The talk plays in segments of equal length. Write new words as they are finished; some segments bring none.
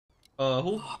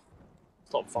Who?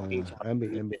 Stop fucking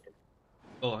MB.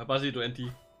 Oh, I pass it to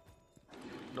NT.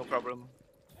 No problem.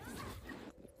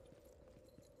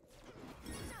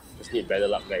 Just need better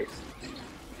luck, guys.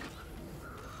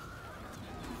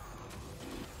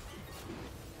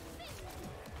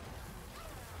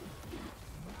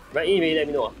 Right in, let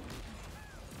me know.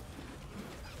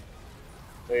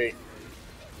 Wait.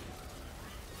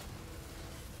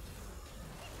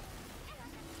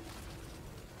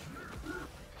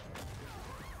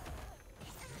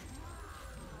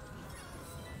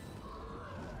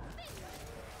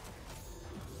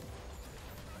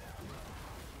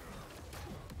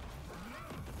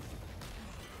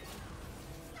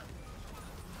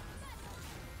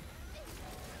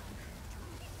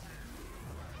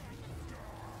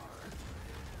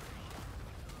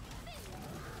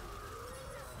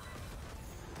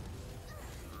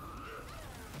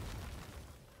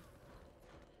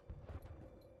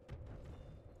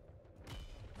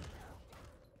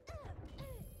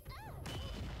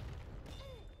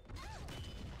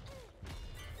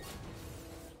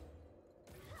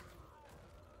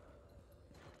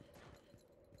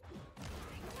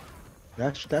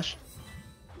 Dash.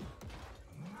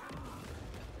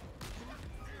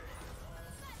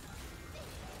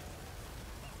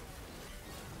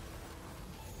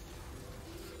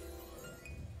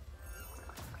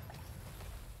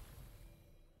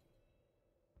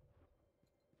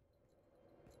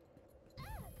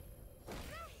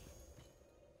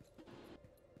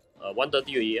 Uh,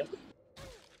 130 already, yeah?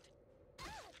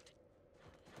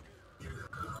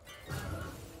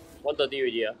 Already,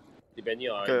 yeah? Depending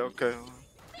on... Okay.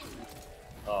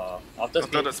 After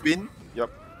spin. The spin? Yep.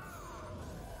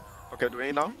 Okay, doing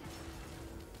it now.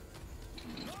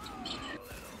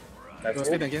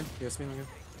 Spin again. Yeah, spin again.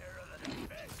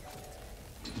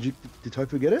 Did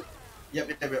Tofu get it?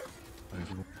 Yep. Okay.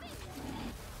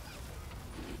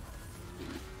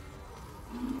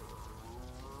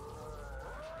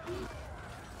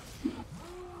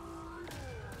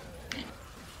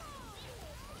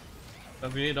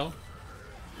 Can we down?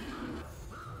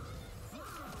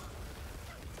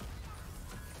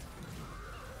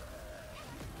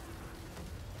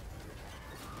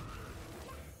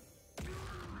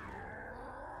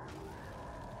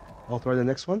 I'll throw the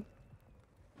next one.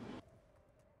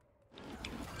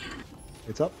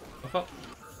 It's up. Up.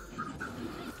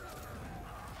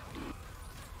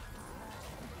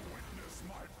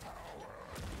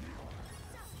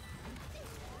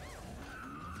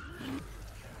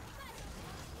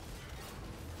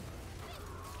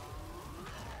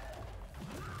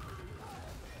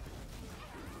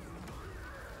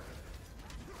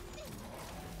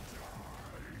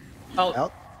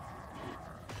 Out.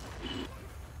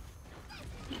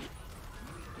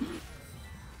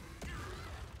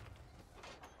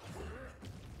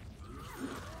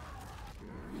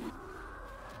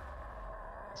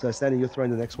 So Sandy, you're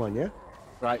throwing the next one, yeah?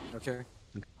 Right. Okay.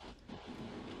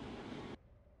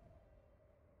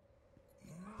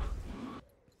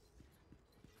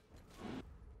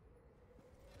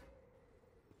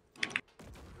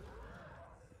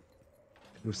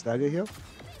 You stagger here?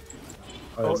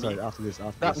 Oh, sorry, after this.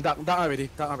 That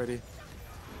already.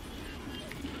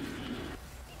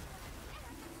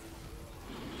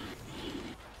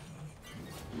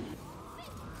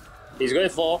 He's going to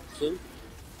fall soon.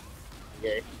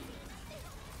 Okay.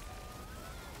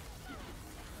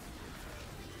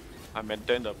 I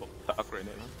maintain the dark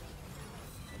grenade.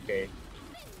 Okay.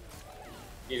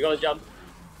 He's gonna jump.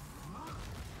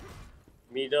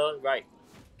 Middle, right.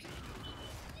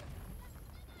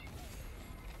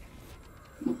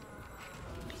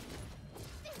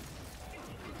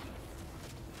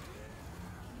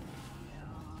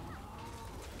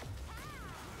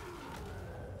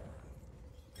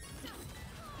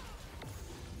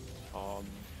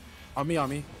 On me.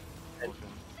 And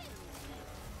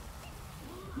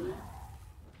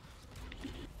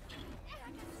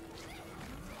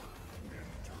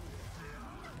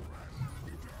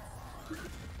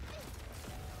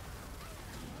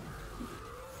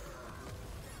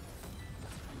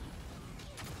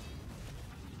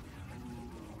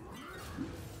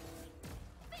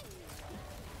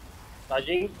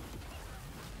charging.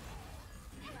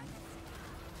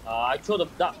 I throw the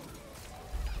duck.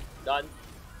 Done.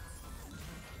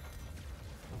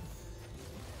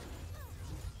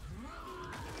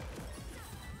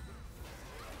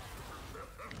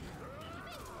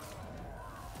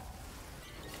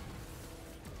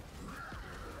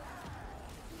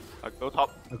 I go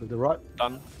top. I go to the right.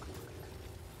 Done.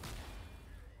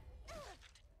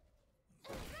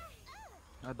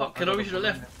 Cannot reach the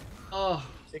left. Oh.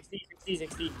 60.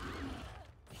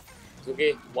 It's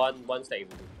okay. One stack.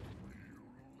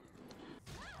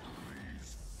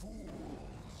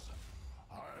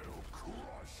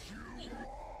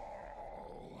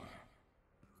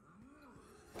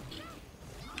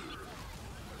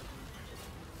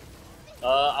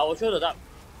 I will show the dark.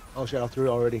 Oh shit, I threw it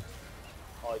already.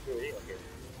 Oh, it's already? Okay.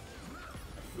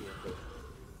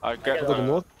 I get Go to the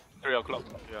north. 3 o'clock.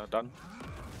 Yeah, done.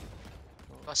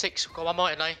 Got 6, got one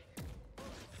more at 9.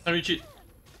 Can't reach it.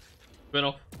 Went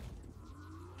off.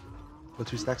 Got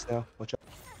 2 stacks now. Watch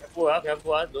out.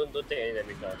 Careful don't take any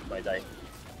damage, might die.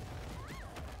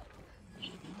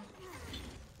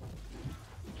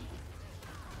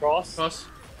 Cross. Cross.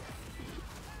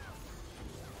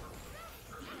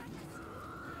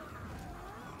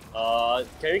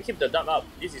 Can we keep the dark up?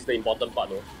 This is the important part,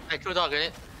 no? I threw dog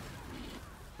grenade.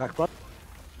 Back front.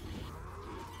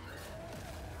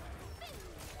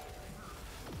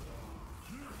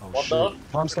 Oh Water.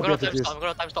 shit. Time stop I'm you gonna have to time do stop, I'm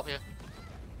gonna time stop here.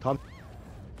 Time.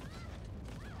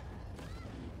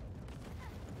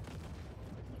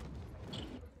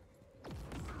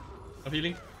 I'm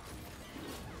healing.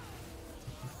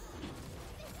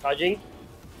 Charging.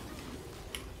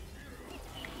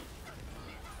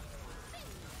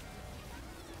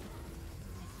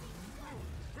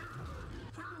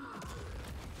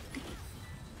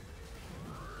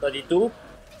 $32.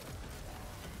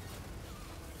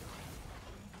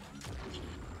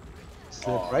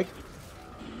 Slip break.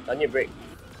 I need a break.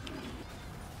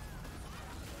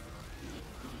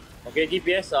 Okay,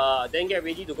 DPS, then get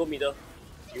ready to go middle.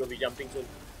 You will be jumping soon.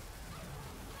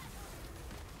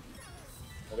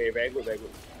 Okay, very good, very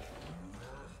good.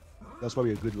 That's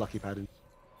probably a good lucky pattern.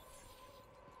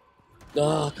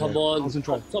 Ah, come Yeah, on.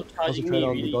 concentrate. Stop charging Concentrate me,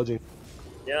 on the really. dodging.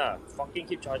 Yeah, fucking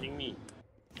keep charging me.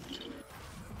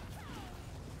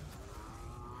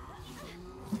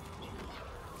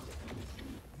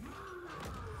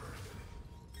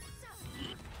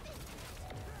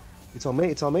 It's on me,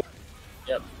 it's on me.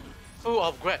 Yep. Full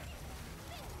of grab.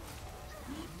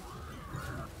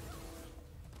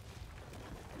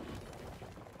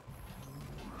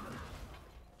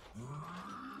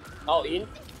 Out, in.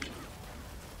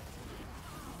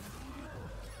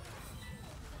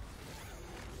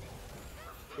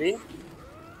 In.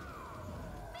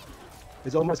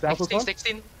 It's almost Valtan 16, time.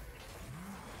 16.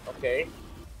 Okay.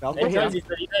 Valtan Entrance here. is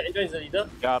the leader, entrance is the leader.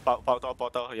 Yeah,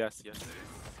 portal. Yes.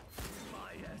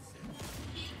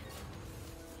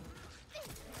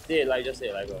 Stay alive, just stay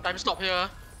alive, bro. Time stop here.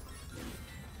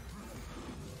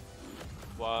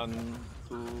 1,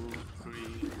 2,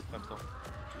 3. Time stop.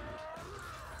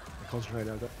 Concentrate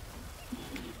now. Go.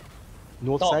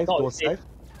 North Top, safe, top, north safe. safe.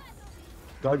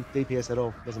 Don't DPS at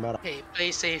all, doesn't matter. Okay,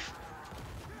 play safe.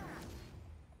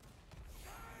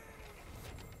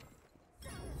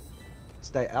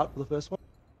 Stay out for the first one.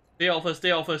 Stay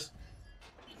out first.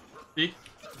 See?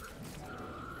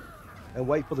 And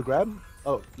wait for the grab.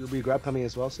 Oh, there'll be a grab coming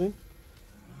as well soon.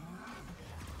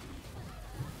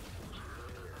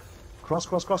 Cross.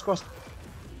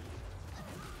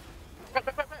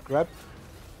 Grab.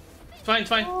 It's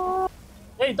fine.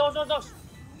 Hey, dodge.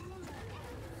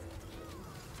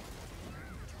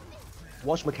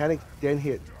 Watch mechanic, then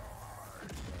hit.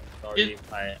 Sorry,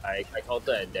 I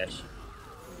counter and dash.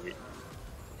 Wait.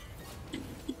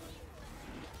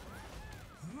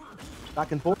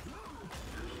 Back and forth.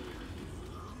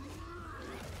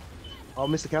 I'll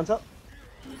miss the counter.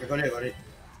 I got it.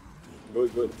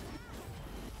 Good.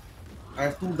 I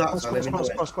have 2 darks.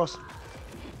 Cross.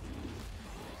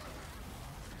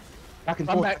 Back and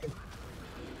Come forth. back.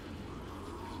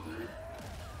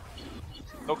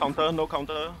 No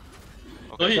counter.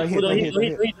 Don't hit. Don't Do hit.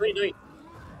 it.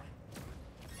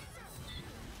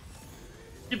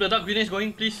 Keep the dark grenades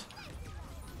going, please.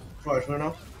 Sure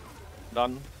now.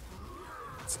 Done.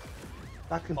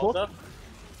 Back and forth. Counter.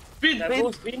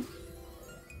 Spin.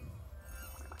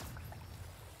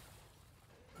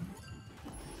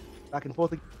 Back and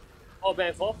forth. Oh, back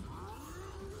and forth.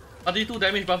 RD2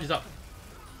 damage buff is up.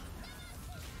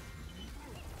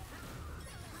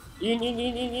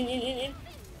 In.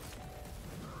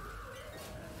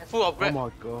 Full of Oh grab. my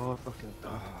god, fucking.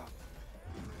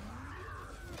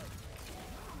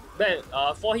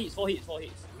 Back, 4 hits.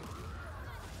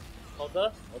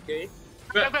 Counter, okay.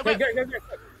 Grab. Grab.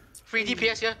 3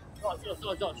 DPS here.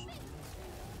 Dodge.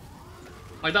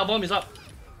 My dark bomb is up.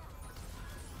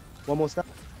 One more step.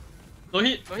 Don't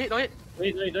hit. Don't hit. Do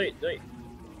it.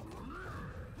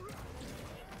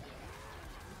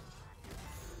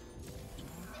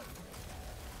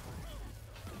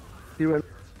 Hero.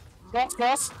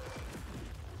 Cross.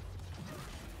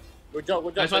 Good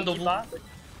job. Nice one, Keep Tofu. back.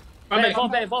 Run back.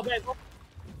 Back and forth. I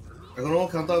got no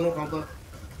counter.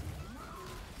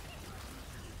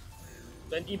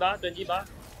 20 bar, 20 bar.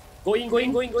 Go in, go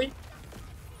in, go in, go in.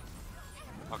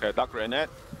 Okay, Dark Grenade.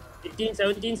 18,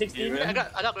 17, 16. I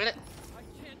got grenade.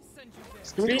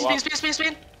 Spin,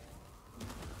 Spin.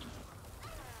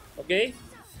 Okay.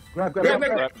 Grab.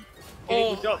 Okay,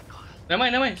 Oh good job.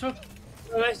 Never mind. So,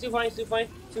 Alright, still fine.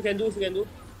 Still can do.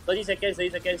 30 seconds.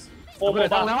 4 I'm more gonna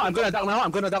duck now. bar.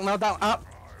 I'm gonna duck now. Down up.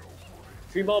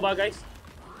 3 more bar, guys.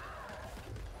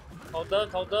 Counter.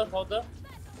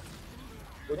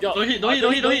 Good job. Don't hit.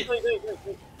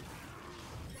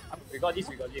 We got this.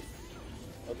 I'm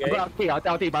Okay. gonna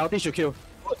ulti, my ulti should kill.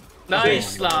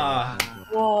 Nice lah.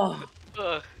 Wow.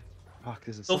 Fuck,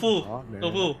 this is so Tofu. hard, man.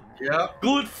 Tofu. Yeah.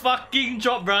 Good fucking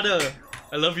job, brother.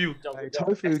 I love you. Good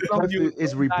job. Tofu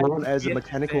is reborn as a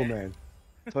mechanical man.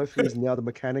 Tofu is now the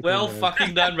mechanical Well man.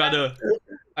 fucking done, brother.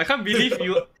 I can't believe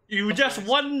you just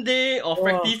one day of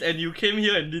practice and you came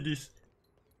here and did this.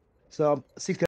 So, 6